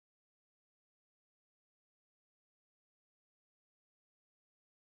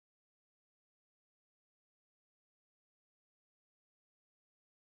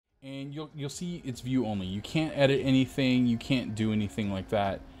and you'll see it's view only. You can't edit anything. You can't do anything like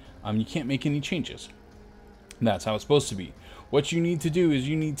that. You can't make any changes. That's how it's supposed to be. What you need to do is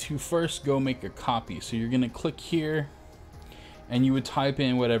you need to first go make a copy. So you're gonna click here, and you would type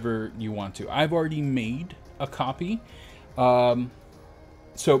in whatever you want to. I've already made a copy. But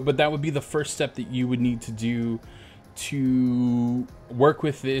that would be the first step that you would need to do to work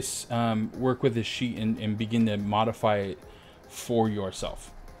with this sheet and begin to modify it for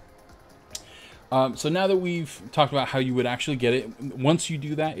yourself. So now that we've talked about how you would actually get it, once you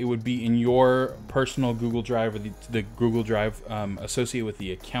do that, it would be in your personal Google Drive, or the Google Drive associated with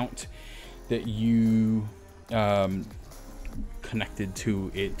the account that you connected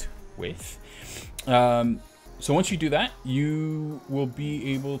to it with. So once you do that, you will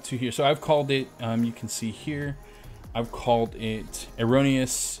be able to hear. So I've called it, you can see here, I've called it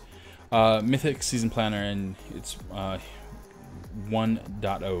Erroneous Mythic Season Planner, and it's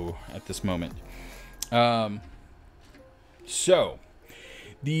 1.0 at this moment. So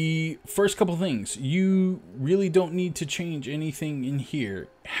the first couple things, you really don't need to change anything in here.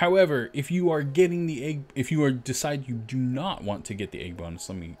 However, if you are getting the egg, if you decide you do not want to get the egg bonus,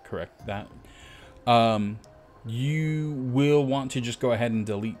 let me correct that. You will want to just go ahead and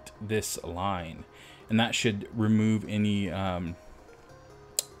delete this line, and that should remove any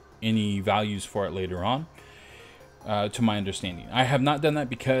values for it later on. To my understanding, I have not done that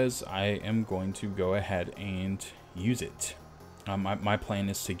because I am going to go ahead and use it. My plan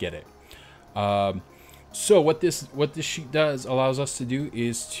is to get it. So what this sheet allows us to do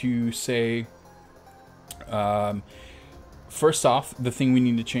is to say, first off, the thing we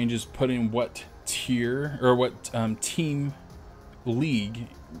need to change is put in what tier, or what team league,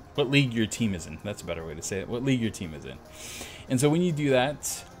 what league your team is in. That's a better way to say it. What league your team is in. And so when you do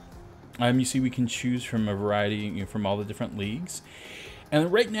that, you see we can choose from a variety, from all the different leagues. And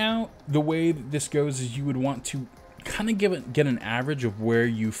right now, the way that this goes is you would want to kind of get an average of where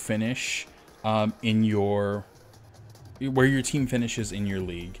you finish where your team finishes in your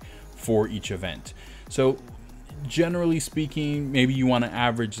league for each event. So generally speaking, maybe you want to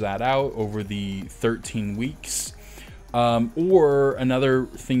average that out over the 13 weeks. Or another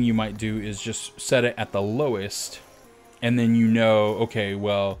thing you might do is just set it at the lowest, and then okay,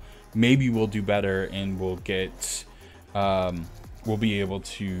 well, maybe we'll do better and we'll get, we'll be able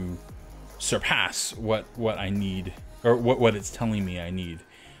to surpass what I need, or what it's telling me I need.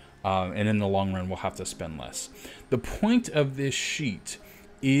 And in the long run, we'll have to spend less. The point of this sheet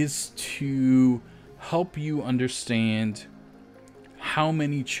is to help you understand how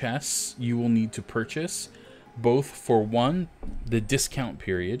many chests you will need to purchase, both for one, the discount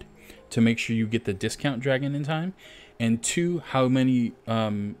period, to make sure you get the discount dragon in time, and two, how many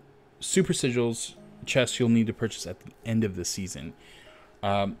super sigils chests you'll need to purchase at the end of the season.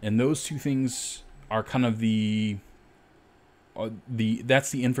 And those two things are kind of that's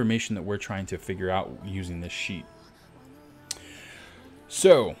the information that we're trying to figure out using this sheet.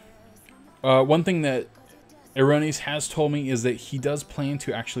 So one thing that Erroneous has told me is that he does plan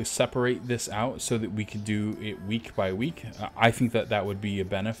to actually separate this out so that we could do it week by week. I think that would be a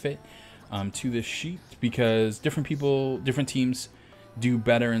benefit to this sheet, because different people, different teams do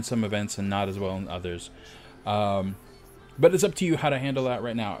better in some events and not as well in others. But it's up to you how to handle that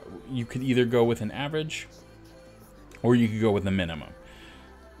right now. You could either go with an average, or you could go with a minimum.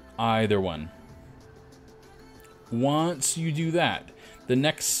 Either one. Once you do that, the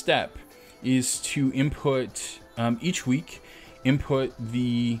next step is to input, each week, input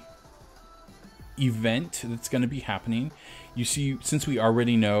the event that's going to be happening. You see, since we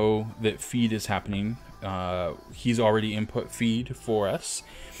already know that feed is happening, he's already input feed for us.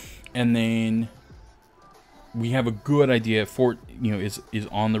 And then we have a good idea Fort, is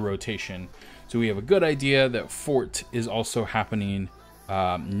on the rotation. So we have a good idea that Fort is also happening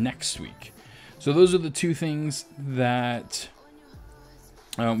next week. So those are the two things that,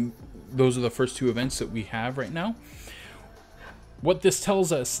 those are the first two events that we have right now. What this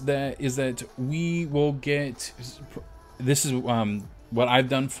tells us is that we will get, this is what I've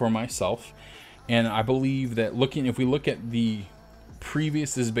done for myself. And I believe that if we look at the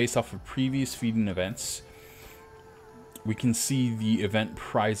previous, this is based off of previous feeding events, we can see the event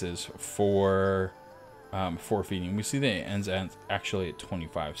prizes for feeding. We see that it ends actually at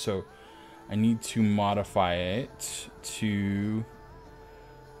 25. So I need to modify it to,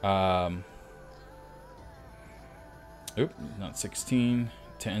 not 16,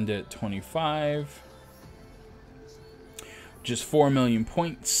 to end at 25. Just 4 million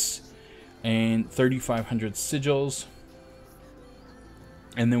points and 3,500 sigils.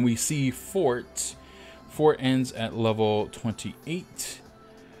 And then we see Fort ends at level 28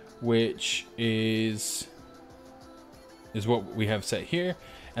 which is what we have set here,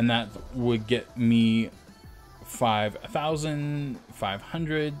 and that would get me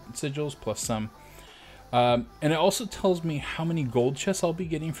 5,500 sigils plus some. And it also tells me how many gold chests I'll be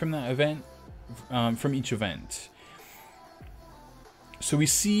getting from that event, from each event. So we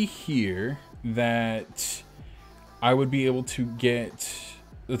see here that I would be able to get,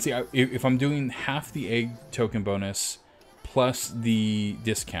 let's see, if I'm doing half the egg token bonus plus the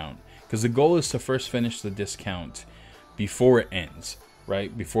discount, because the goal is to first finish the discount before it ends,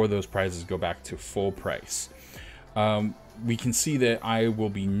 right? Before those prizes go back to full price. We can see that I will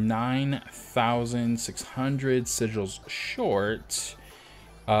be 9,600 sigils short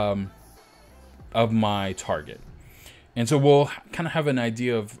of my target. And so we'll kind of have an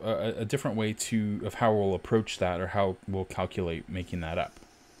idea of a different way of how we'll approach that, or how we'll calculate making that up.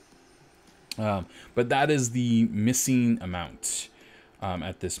 But that is the missing amount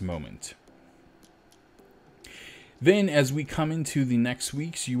at this moment. Then as we come into the next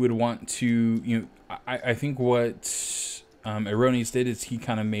weeks, you would want to, I think what Erroneous did is he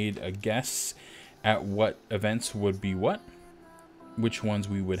kind of made a guess at what events would be which ones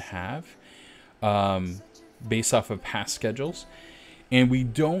we would have, based off of past schedules. And we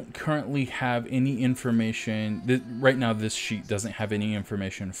don't currently have any information. Right now, this sheet doesn't have any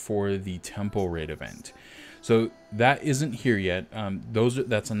information for the Temple Raid event. So that isn't here yet.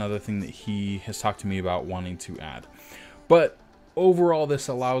 That's another thing that he has talked to me about wanting to add. But overall, this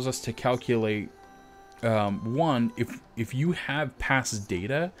allows us to calculate, one, if you have past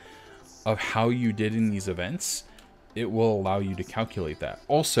data of how you did in these events, it will allow you to calculate that.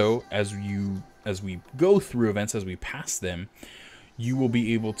 Also, as we go through events, as we pass them, you will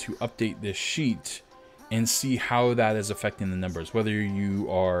be able to update this sheet and see how that is affecting the numbers, whether you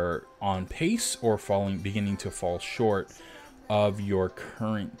are on pace or beginning to fall short of your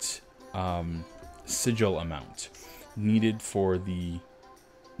current sigil amount needed for the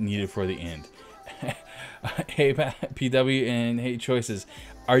end. Hey PW and Hey Choices,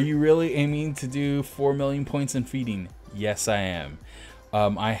 are you really aiming to do 4 million points in feeding? Yes, I am.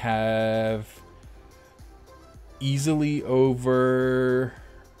 I have easily over,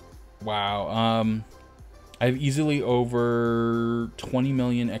 wow, I have easily over 20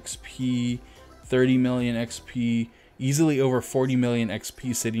 million XP, 30 million XP, easily over 40 million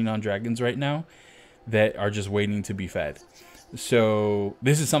XP sitting on dragons right now that are just waiting to be fed. So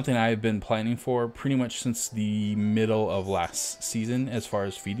this is something I've been planning for pretty much since the middle of last season as far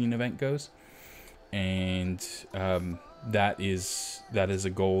as feeding event goes. And that is a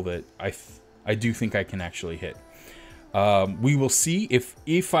goal that I do think I can actually hit. We will see.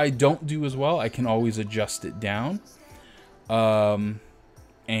 If I don't do as well, I can always adjust it down. And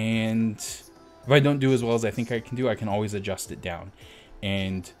if I don't do as well as I think I can do, I can always adjust it down.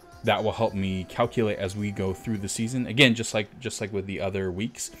 And that will help me calculate as we go through the season. Again, just like with the other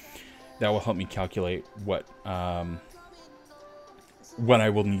weeks, that will help me calculate what I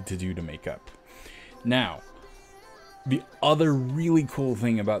will need to do to make up. Now, the other really cool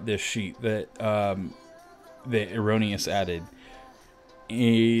thing about this sheet that Erroneous added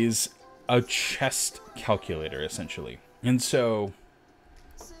is a chest calculator, essentially. And so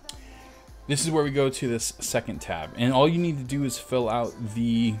this is where we go to this second tab, and all you need to do is fill out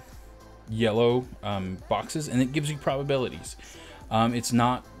the yellow boxes, and it gives you probabilities. It's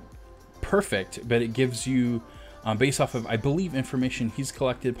not perfect, but it gives you, based off of, I believe, information he's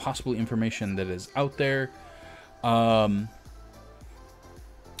collected, possibly information that is out there.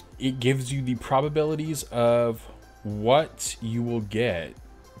 It gives you the probabilities of what you will get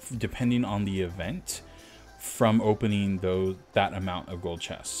depending on the event from opening that amount of gold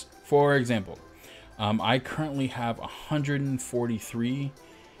chests. For example, I currently have 143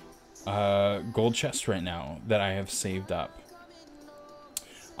 gold chests right now that I have saved up.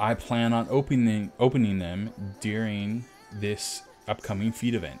 I plan on opening them during this upcoming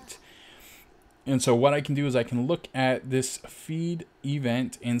feed event. And so what I can do is I can look at this feed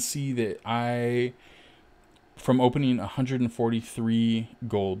event and see that from opening 143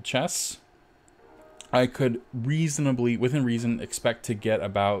 gold chests, I could reasonably, within reason, expect to get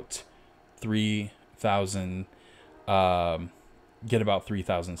about 3,000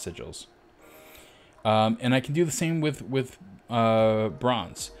 sigils. And I can do the same with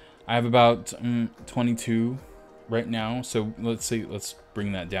bronze. I have about 22 right now. So let's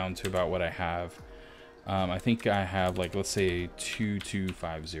bring that down to about what I have. I think I have, like, let's say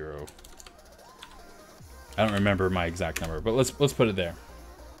 2250. I don't remember my exact number, but let's put it there.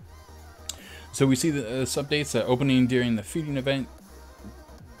 So we see the updates opening during the feeding event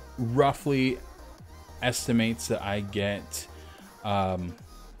roughly estimates that I get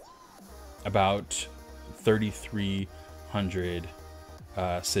about 3,300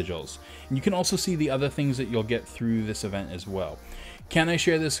 sigils. And you can also see the other things that you'll get through this event as well. Can I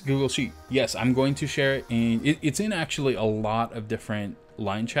share this Google Sheet? Yes, I'm going to share it, and it's in actually a lot of different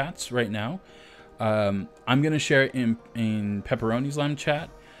line chats right now. I'm going to share it in Pepperoni's line chat.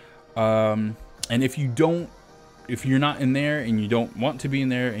 And if you're not in there and you don't want to be in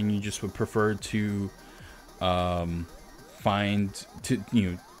there and you just would prefer to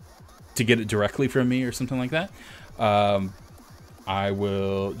to get it directly from me or something like that, I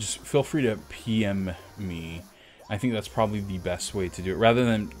will just feel free to PM me. I think that's probably the best way to do it. Rather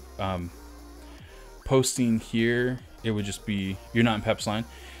than posting here, it would just be, you're not in Pep's line.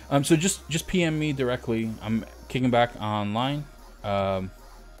 So just PM me directly. I'm kicking back online.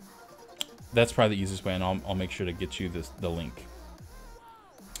 That's probably the easiest way, and I'll make sure to get you the link.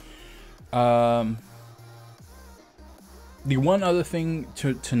 The one other thing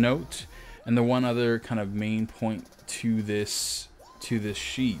to note, and the one other kind of main point to this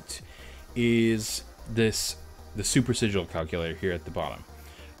sheet, is the super sigil calculator here at the bottom.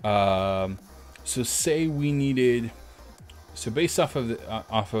 So say we needed, so based off of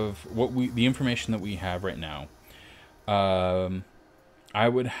the information that we have right now,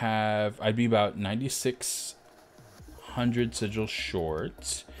 I'd be about 9,600 sigils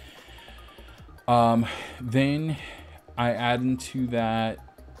short. Then I add into that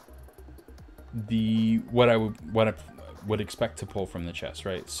what I would expect to pull from the chest,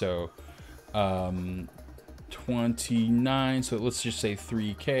 right? So 29, so let's just say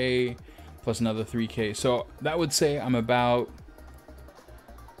 3k plus another 3k. So that would say I'm about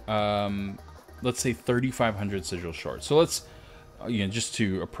let's say 3,500 sigils short. So let's just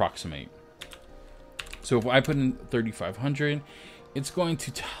to approximate. So if I put in 3,500, it's going to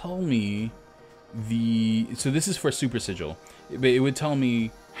tell me so this is for super sigil. It would tell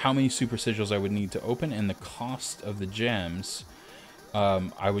me how many super sigils I would need to open and the cost of the gems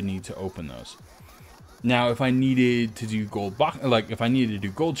I would need to open those. Now, if I needed to do gold if I needed to do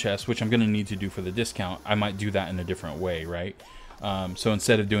gold chests, which I'm going to need to do for the discount, I might do that in a different way, right? So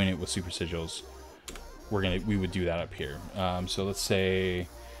instead of doing it with super sigils, we would do that up here. So let's say,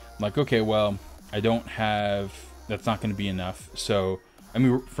 like, okay, well, I don't have, that's not going to be enough. So, I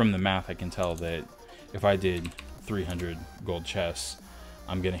mean, from the math, I can tell that if I did 300 gold chests,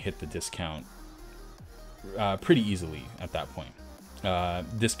 I'm going to hit the discount pretty easily at that point.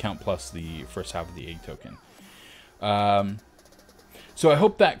 Discount plus the first half of the egg token. So I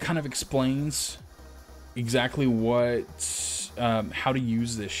hope that kind of explains exactly how to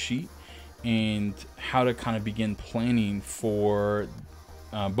use this sheet and how to kind of begin planning for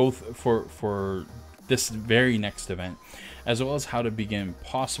both for this very next event, as well as how to begin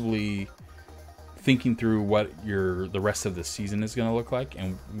possibly thinking through what the rest of the season is going to look like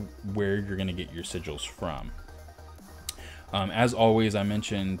and where you're going to get your sigils from. As always, I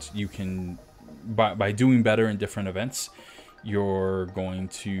mentioned you can, by doing better in different events, you're going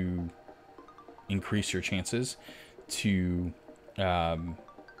to increase your chances to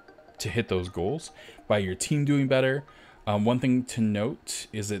hit those goals. By your team doing better, one thing to note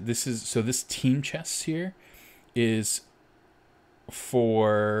is that this team chest here is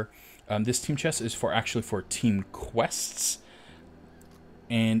for actually for team quests.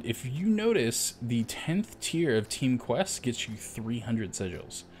 And if you notice, the 10th tier of team quests gets you 300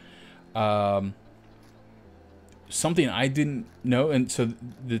 sigils. Something I didn't know, and so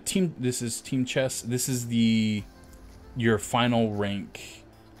this is team chest. This is your final rank.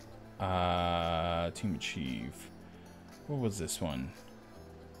 Team achieve. What was this one?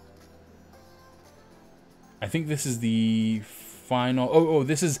 I think this is the final.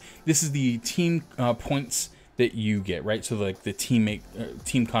 This is the team points that you get, right? So like the team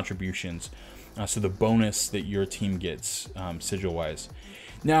contributions. So the bonus that your team gets sigil wise.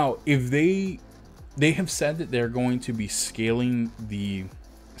 Now, if they have said that they're going to be scaling the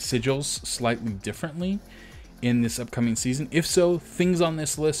sigils slightly differently in this upcoming season. If so, things on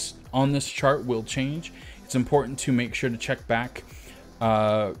this list, on this chart, will change. It's important to make sure to check back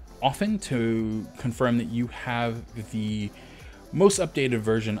often to confirm that you have the most updated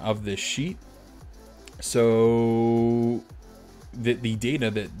version of this sheet, so that the data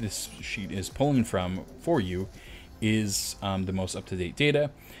that this sheet is pulling from for you is the most up-to-date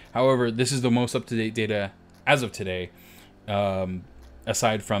data. However, this is the most up-to-date data as of today,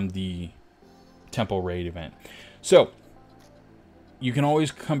 aside from the Temple Raid event. So you can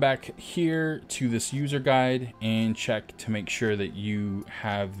always come back here to this user guide and check to make sure that you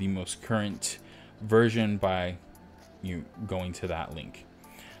have the most current version by you going to that link.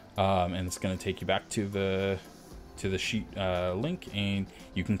 And it's going to take you back to the to the sheet link, and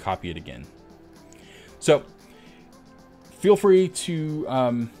you can copy it again. So feel free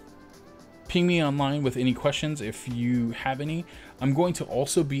to ping me online with any questions if you have any. I'm going to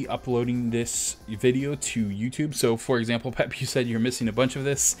also be uploading this video to YouTube. So for example, Pep, you said you're missing a bunch of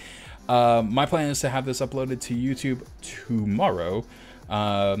this. My plan is to have this uploaded to YouTube tomorrow.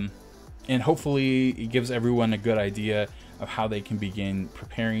 And hopefully it gives everyone a good idea of how they can begin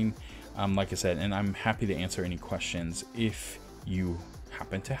preparing, like I said, and I'm happy to answer any questions if you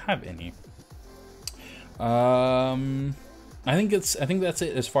happen to have any. I think that's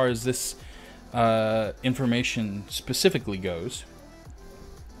it as far as this information specifically goes.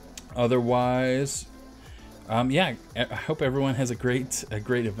 Otherwise, yeah, I hope everyone has a great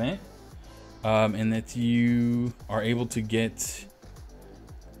event, and that you are able to get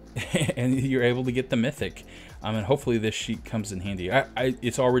and you're able to get the Mythic. And hopefully this sheet comes in handy.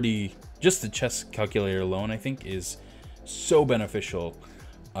 It's already, just the chess calculator alone, I think, is so beneficial.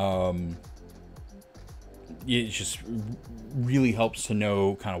 It just really helps to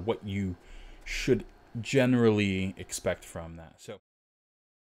know kind of what you should generally expect from that. So